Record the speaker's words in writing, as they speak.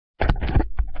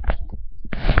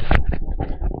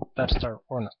about to start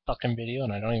recording a fucking video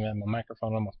and I don't even have my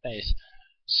microphone on my face.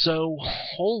 So,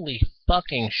 holy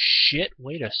fucking shit,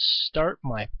 way to start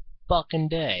my fucking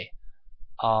day.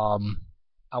 I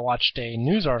watched a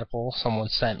news article someone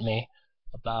sent me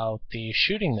about the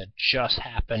shooting that just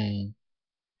happened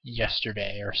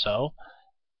yesterday or so,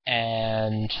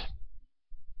 and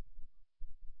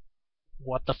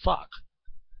what the fuck?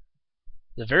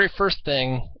 The very first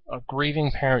thing a grieving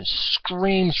parent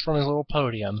screams from his little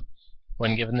podium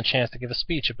when given the chance to give a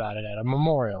speech about it at a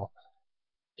memorial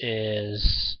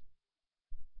is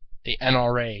the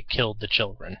NRA killed the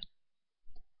children.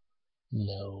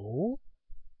 No.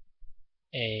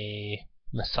 A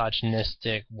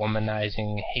misogynistic,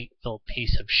 womanizing, hate-filled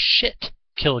piece of shit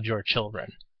killed your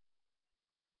children.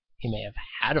 He may have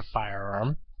had a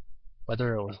firearm,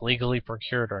 whether it was legally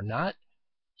procured or not.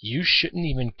 You shouldn't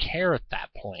even care at that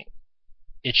point.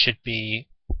 It should be,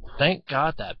 thank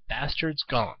God that bastard's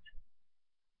gone.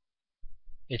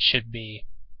 It should be,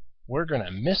 we're gonna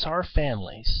miss our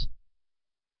families.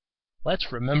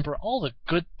 Let's remember all the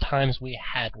good times we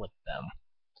had with them.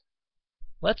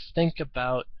 Let's think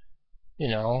about,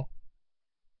 in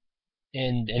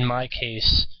my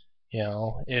case,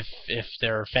 if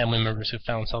there are family members who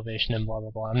found salvation in blah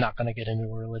blah blah. I'm not gonna get into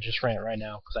a religious rant right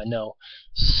now because I know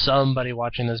somebody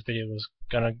watching this video is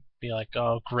gonna be like,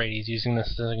 oh great, he's using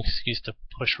this as an excuse to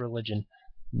push religion.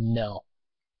 No.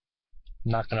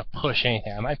 I'm not gonna push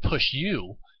anything. I might push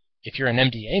you if you're an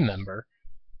MDA member,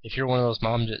 if you're one of those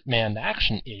mom demand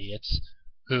action idiots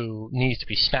who needs to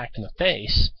be smacked in the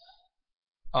face.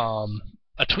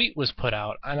 A tweet was put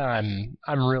out, and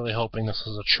I'm really hoping this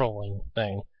was a trolling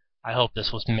thing. I hope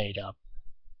this was made up.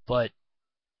 But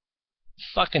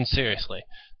fucking seriously,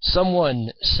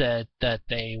 someone said that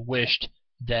they wished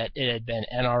that it had been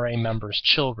NRA members'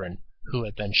 children who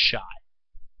had been shot.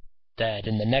 That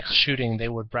in the next shooting they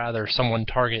would rather someone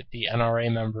target the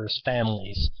NRA members'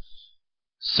 families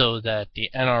so that the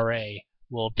NRA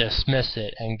will dismiss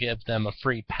it and give them a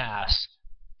free pass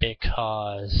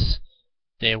because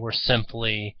they were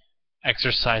simply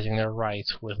exercising their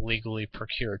rights with legally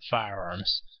procured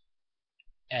firearms.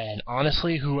 And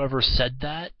honestly, whoever said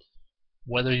that,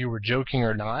 whether you were joking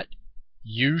or not,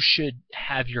 you should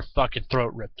have your fucking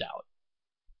throat ripped out.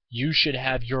 You should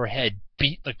have your head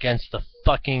beat against the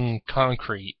fucking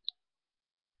concrete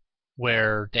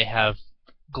where they have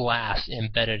glass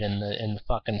embedded in the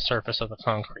fucking surface of the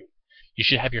concrete. You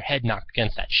should have your head knocked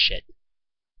against that shit.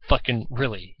 Fucking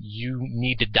really, you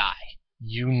need to die.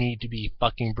 You need to be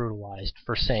fucking brutalized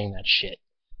for saying that shit.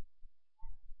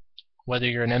 Whether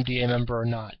you're an MDA member or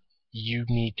not, you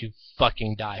need to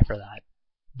fucking die for that.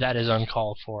 That is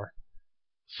uncalled for.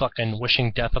 Fucking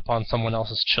wishing death upon someone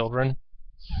else's children?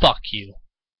 Fuck you.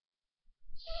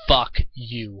 Fuck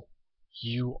you.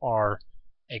 You are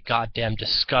a goddamn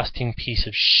disgusting piece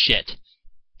of shit.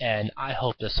 And I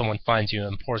hope that someone finds you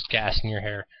and pours gas in your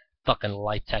hair, fucking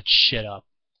lights that shit up.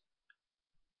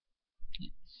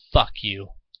 Fuck you.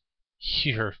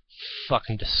 You're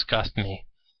fucking disgust me.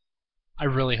 I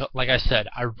really like I said,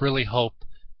 I really hope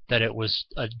that it was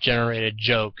a generated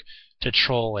joke to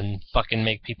troll and fucking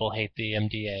make people hate the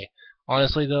MDA.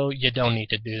 Honestly though, you don't need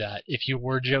to do that. If you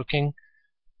were joking,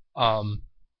 Mom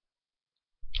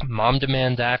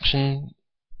Demands Action,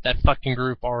 that fucking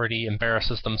group already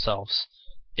embarrasses themselves.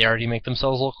 They already make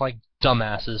themselves look like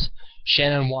dumbasses.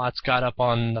 Shannon Watts got up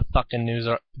on the fucking news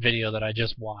video that I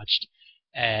just watched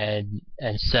and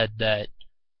said that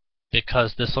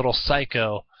because this little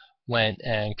psycho went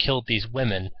and killed these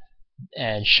women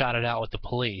and shot it out with the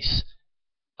police,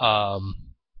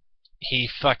 he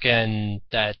fucking,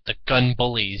 that the gun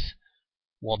bullies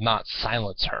will not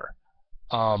silence her.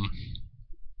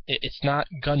 It's not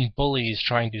gun bullies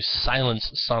trying to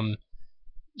silence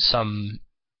some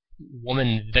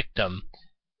woman victim.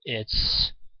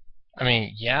 It's, I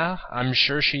mean, yeah, I'm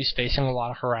sure she's facing a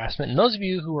lot of harassment. And those of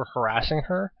you who are harassing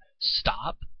her,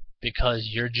 stop, because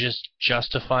you're just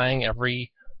justifying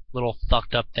every little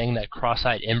fucked up thing that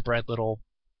cross-eyed inbred little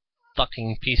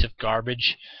fucking piece of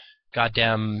garbage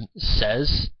goddamn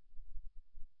says.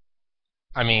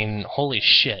 I mean, holy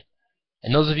shit.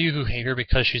 And those of you who hate her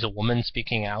because she's a woman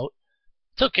speaking out,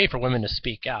 it's okay for women to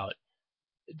speak out.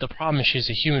 The problem is she's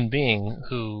a human being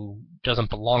who doesn't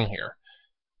belong here,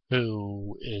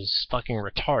 who is fucking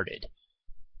retarded.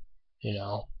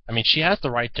 I mean, she has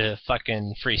the right to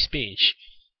fucking free speech,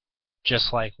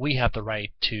 just like we have the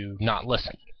right to not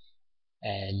listen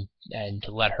and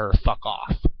to let her fuck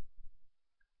off.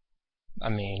 I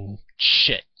mean,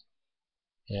 shit.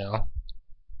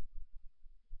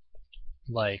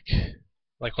 Like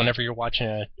whenever you're watching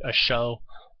a show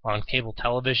on cable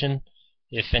television,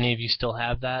 if any of you still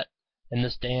have that, in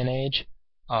this day and age.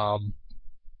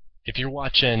 If you're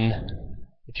watching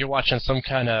some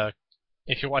kind of,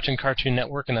 if you're watching Cartoon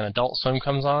Network and then Adult Swim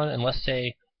comes on, and let's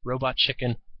say Robot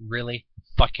Chicken really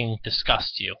fucking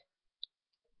disgusts you,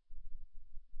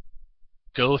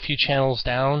 go a few channels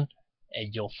down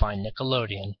and you'll find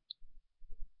Nickelodeon.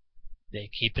 They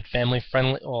keep it family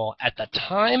friendly. Well, at the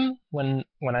time when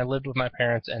I lived with my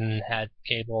parents and had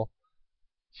cable,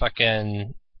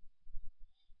 fucking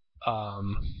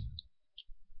Cartoon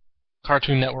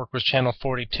Network was channel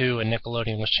 42 and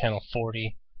Nickelodeon was channel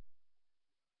 40.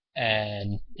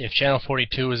 And if channel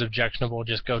 42 is objectionable,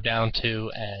 just go down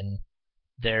to and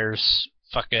there's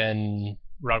fucking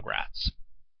Rugrats.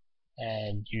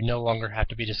 And you no longer have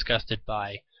to be disgusted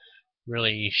by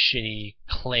really shitty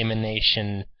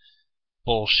claymation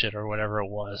bullshit or whatever it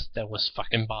was that was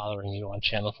fucking bothering you on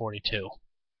channel 42.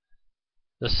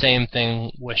 The same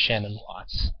thing with Shannon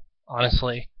Watts.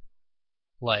 Honestly,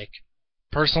 like,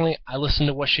 personally, I listen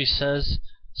to what she says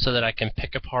so that I can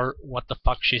pick apart what the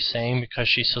fuck she's saying because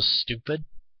she's so stupid.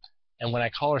 And when I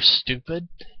call her stupid,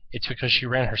 it's because she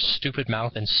ran her stupid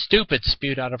mouth and stupid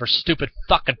spewed out of her stupid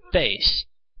fucking face.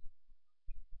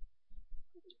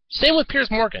 Same with Piers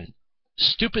Morgan.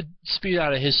 Stupid spewed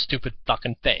out of his stupid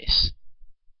fucking face.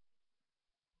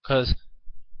 Because,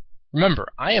 remember,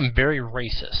 I am very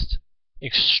racist.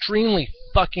 Extremely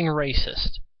fucking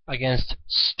racist against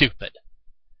stupid.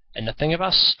 And the thing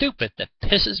about stupid that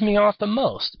pisses me off the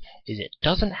most is it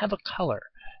doesn't have a color.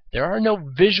 There are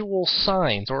no visual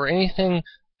signs or anything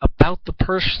about the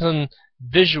person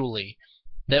visually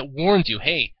that warns you,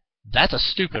 hey, that's a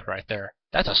stupid right there.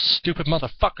 That's a stupid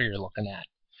motherfucker you're looking at.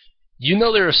 You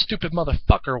know they're a stupid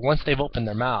motherfucker once they've opened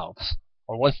their mouths,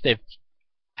 or once they've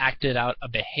acted out a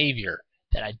behavior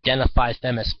that identifies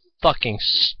them as fucking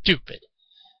stupid.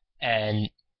 And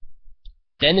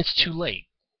then it's too late.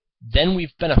 Then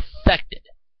we've been affected,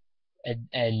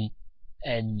 and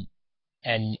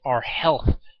our health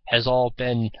has all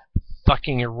been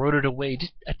fucking eroded away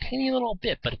just a tiny little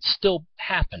bit, but it's still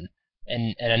happened.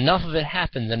 And enough of it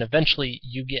happens, and eventually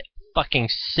you get fucking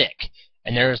sick,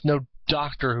 and there is no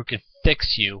doctor who can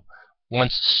fix you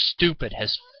once stupid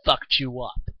has fucked you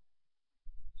up.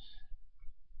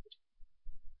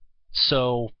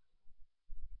 So,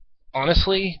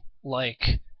 honestly,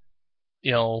 like,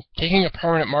 you know, taking a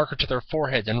permanent marker to their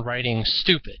foreheads and writing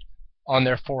stupid on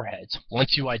their foreheads,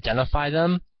 once you identify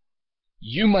them,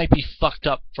 you might be fucked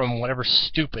up from whatever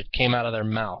stupid came out of their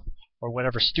mouth, or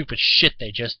whatever stupid shit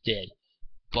they just did.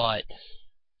 But,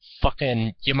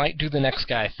 fucking, you might do the next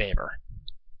guy a favor.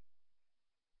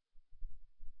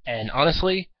 And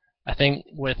honestly, I think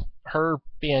with her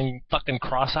being fucking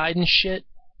cross-eyed and shit,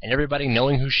 and everybody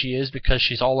knowing who she is because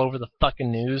she's all over the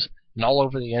fucking news and all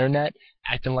over the internet,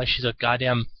 acting like she's a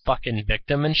goddamn fucking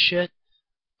victim and shit,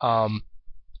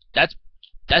 that's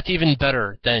even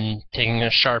better than taking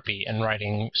a Sharpie and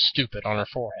writing stupid on her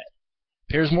forehead.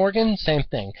 Piers Morgan, same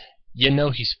thing. You know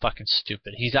he's fucking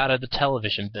stupid. He's out of the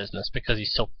television business because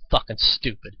he's so fucking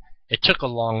stupid. It took a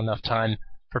long enough time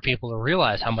for people to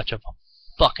realize how much of a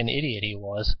fucking idiot he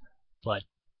was, but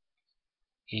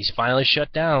he's finally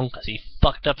shut down because he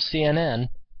fucked up CNN.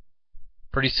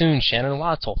 Pretty soon, Shannon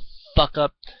Watts will fuck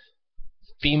up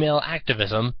female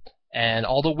activism, and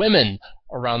all the women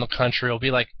around the country will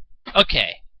be like,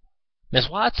 okay, Ms.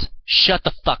 Watts, shut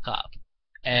the fuck up.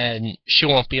 And she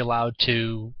won't be allowed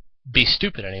to be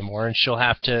stupid anymore, and she'll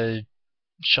have to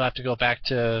go back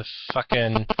to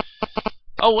fucking...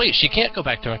 Oh wait, she can't go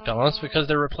back to McDonald's because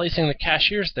they're replacing the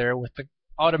cashiers there with the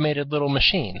automated little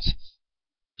machines.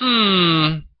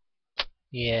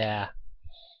 Yeah.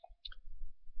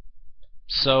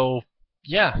 So,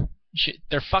 yeah,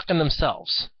 they're fucking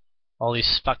themselves. All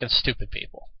these fucking stupid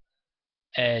people.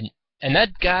 And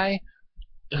that guy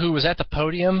who was at the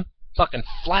podium fucking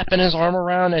flapping his arm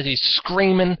around as he's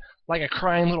screaming like a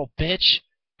crying little bitch.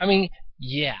 I mean,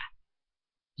 yeah,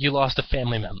 you lost a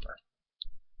family member.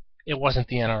 It wasn't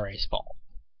the NRA's fault.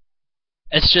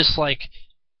 It's just like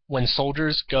when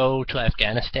soldiers go to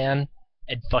Afghanistan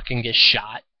and fucking get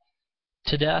shot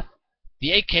to death.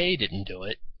 The AK didn't do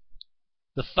it.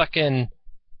 The fucking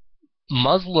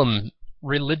Muslim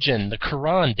religion, the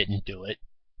Quran, didn't do it.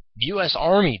 The U.S.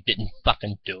 Army didn't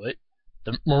fucking do it.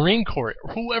 The Marine Corps,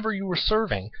 whoever you were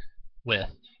serving with,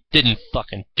 didn't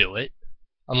fucking do it.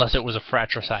 Unless it was a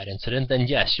fratricide incident, then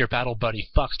yes, your battle buddy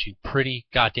fucked you pretty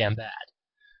goddamn bad.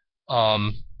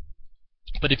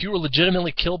 But if you were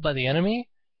legitimately killed by the enemy,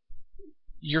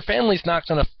 your family's not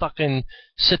gonna fucking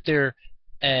sit there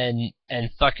and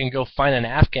fucking go find an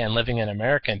Afghan living in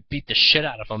America and beat the shit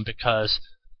out of him because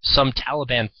some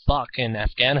Taliban fuck in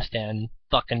Afghanistan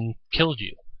fucking killed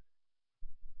you.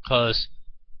 Because,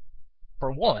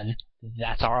 for one,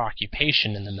 that's our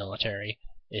occupation in the military,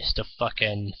 is to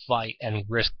fucking fight and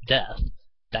risk death.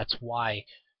 That's why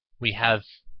we have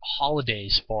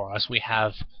holidays for us. We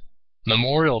have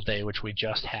Memorial Day, which we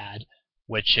just had,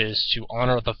 which is to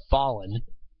honor the fallen.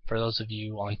 For those of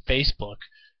you on Facebook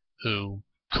who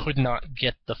couldn't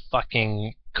get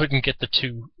the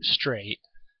two straight,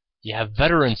 you have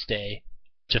Veterans Day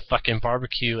to fucking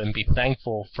barbecue and be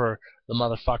thankful for the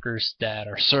motherfuckers that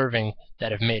are serving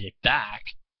that have made it back.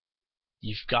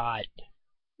 You've got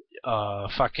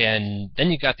then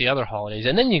you got the other holidays,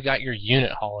 and then you got your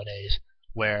unit holidays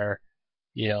where,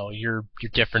 you know, your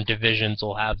different divisions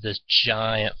will have this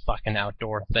giant fucking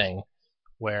outdoor thing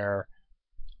where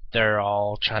they're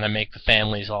all trying to make the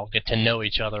families all get to know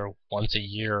each other once a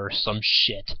year or some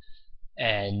shit,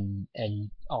 and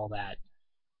all that.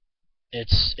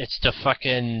 It's to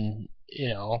fucking, you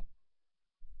know,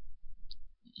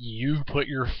 you put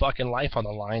your fucking life on the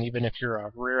line, even if you're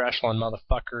a rear echelon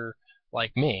motherfucker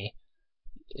like me.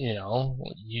 You know,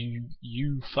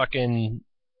 you fucking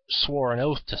swore an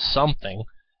oath to something,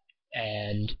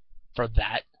 and for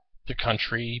that,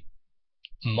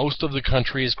 most of the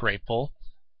country is grateful.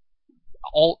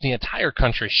 The entire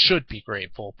country should be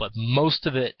grateful, but most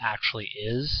of it actually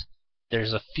is.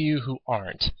 There's a few who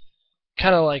aren't.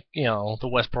 Kind of like, you know, the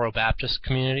Westboro Baptist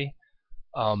community.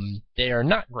 They are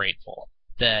not grateful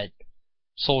that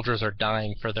soldiers are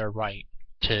dying for their right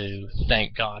to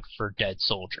thank God for dead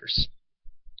soldiers.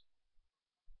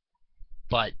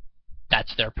 But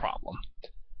that's their problem.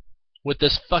 With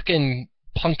this fucking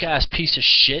punk-ass piece of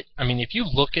shit, I mean, if you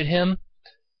look at him,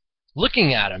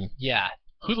 yeah,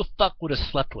 who the fuck would have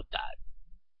slept with that?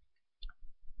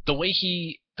 The way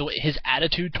his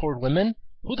attitude toward women,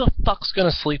 who the fuck's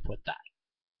gonna sleep with that?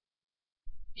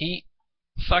 He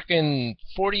fucking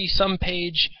 40-some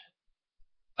page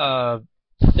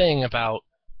thing about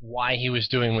why he was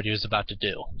doing what he was about to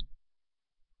do.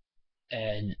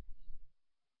 And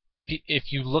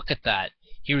if you look at that,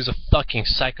 he was a fucking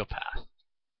psychopath.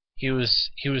 He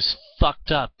was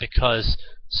fucked up because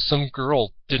some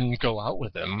girl didn't go out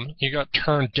with him. He got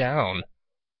turned down.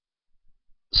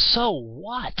 So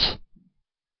what?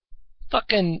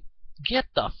 Fucking get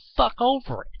the fuck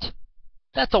over it.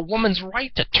 That's a woman's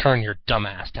right to turn your dumb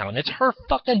ass down. It's her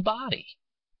fucking body.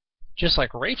 Just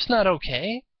like rape's not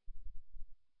okay.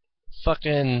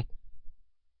 Fucking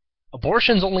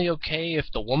abortion's only okay if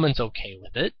the woman's okay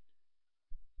with it.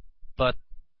 But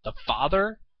the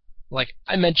father, like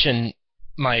I mentioned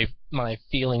my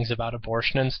feelings about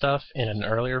abortion and stuff in an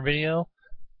earlier video,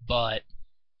 but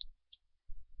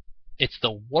it's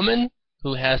the woman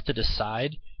who has to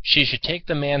decide. She should take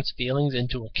the man's feelings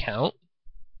into account,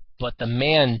 but the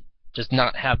man does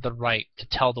not have the right to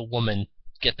tell the woman,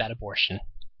 get that abortion.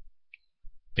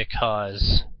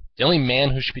 Because the only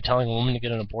man who should be telling a woman to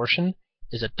get an abortion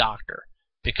is a doctor.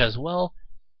 Because, well,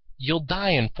 you'll die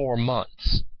in 4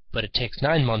 months, but it takes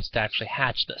 9 months to actually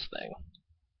hatch this thing.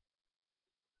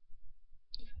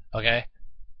 Okay?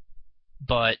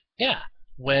 But, yeah,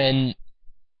 when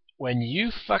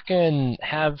you fucking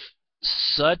have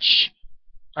such...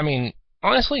 I mean,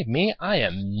 honestly, I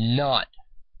am not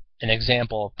an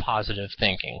example of positive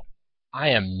thinking.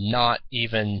 I'm not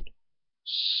even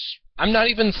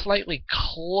slightly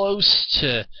close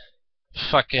to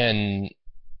fucking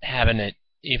having it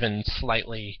even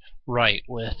slightly right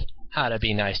with how to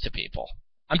be nice to people.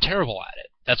 I'm terrible at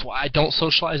it. That's why I don't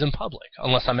socialize in public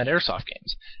unless I'm at airsoft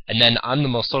games. And then I'm the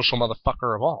most social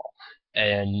motherfucker of all.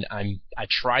 And I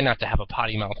try not to have a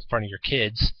potty mouth in front of your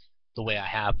kids the way I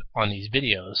have on these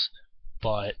videos,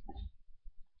 but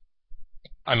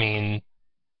I mean,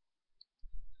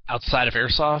 outside of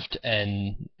airsoft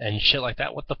and shit like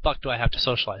that, what the fuck do I have to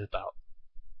socialize about?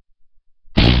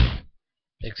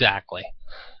 Exactly.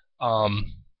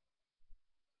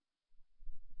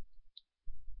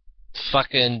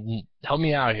 Fucking help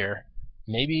me out here.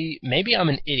 Maybe I'm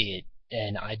an idiot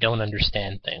and I don't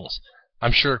understand things.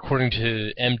 I'm sure according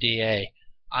to MDA,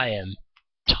 I am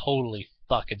totally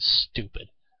fucking stupid.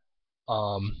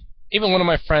 Even one of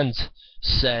my friends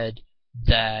said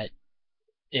that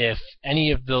if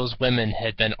any of those women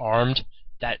had been armed,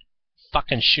 that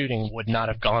fucking shooting would not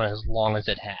have gone as long as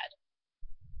it had.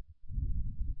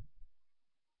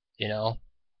 You know?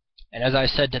 And as I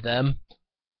said to them,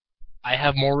 I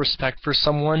have more respect for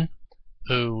someone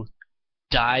who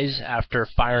dies after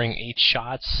firing 8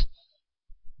 shots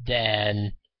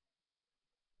than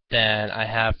I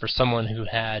have for someone who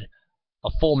had a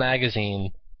full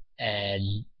magazine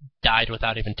and died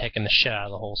without even taking the shit out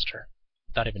of the holster.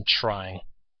 Without even trying.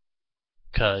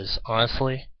 Because,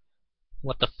 honestly,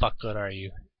 what the fuck good are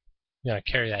you? You're gonna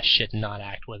carry that shit and not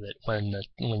act with it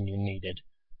when you need it.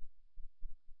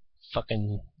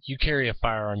 Fucking, you carry a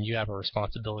firearm, you have a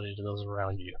responsibility to those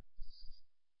around you.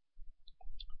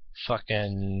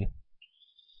 Fucking,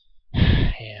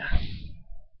 yeah.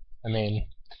 I mean,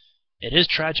 it is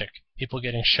tragic. People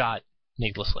getting shot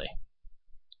needlessly.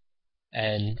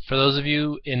 And for those of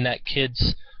you in that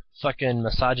kid's fucking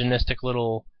misogynistic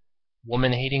little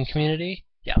woman-hating community,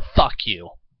 yeah, fuck you.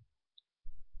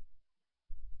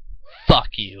 Fuck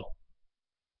you.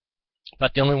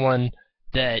 But the only one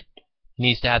that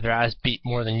needs to have their ass beat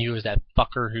more than you is that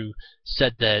fucker who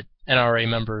said that NRA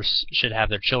members should have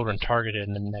their children targeted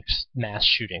in the next mass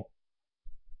shooting.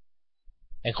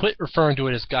 And quit referring to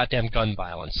it as goddamn gun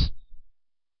violence.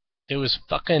 It was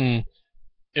fucking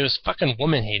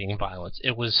woman-hating violence.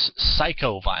 It was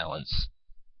psycho violence.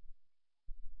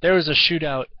 There was a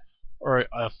shootout or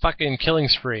a fucking killing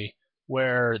spree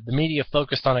where the media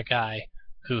focused on a guy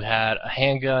who had a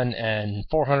handgun and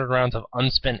 400 rounds of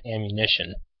unspent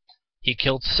ammunition. He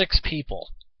killed 6 people.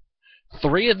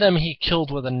 3 of them he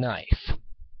killed with a knife.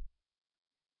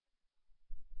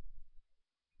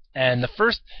 And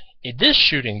in this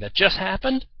shooting that just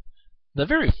happened, the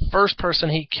very first person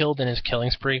he killed in his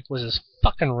killing spree was his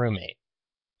fucking roommate,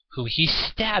 who he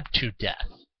stabbed to death.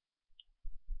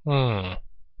 I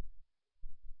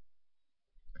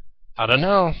don't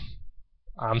know.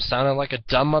 I'm sounding like a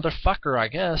dumb motherfucker, I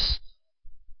guess.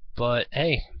 But,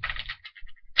 hey.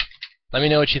 Let me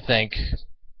know what you think.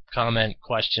 Comment,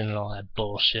 question, and all that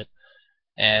bullshit.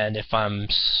 And if I'm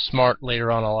smart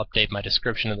later on, I'll update my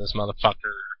description of this motherfucker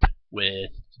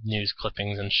with news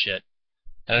clippings and shit.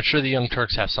 And I'm sure the Young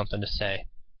Turks have something to say.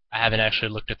 I haven't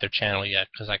actually looked at their channel yet,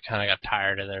 because I kind of got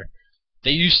tired of their...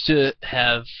 They used to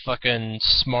have fucking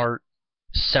smart,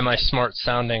 semi-smart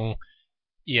sounding,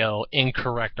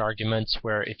 incorrect arguments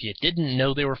where if you didn't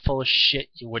know they were full of shit,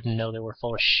 you wouldn't know they were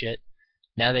full of shit.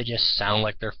 Now they just sound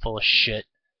like they're full of shit.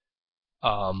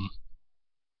 Yeah.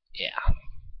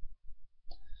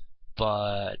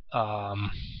 But, yeah.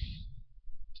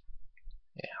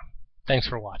 Thanks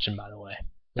for watching, by the way.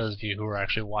 Those of you who are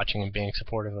actually watching and being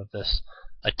supportive of this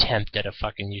attempt at a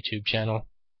fucking YouTube channel.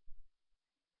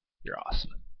 You're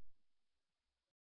awesome.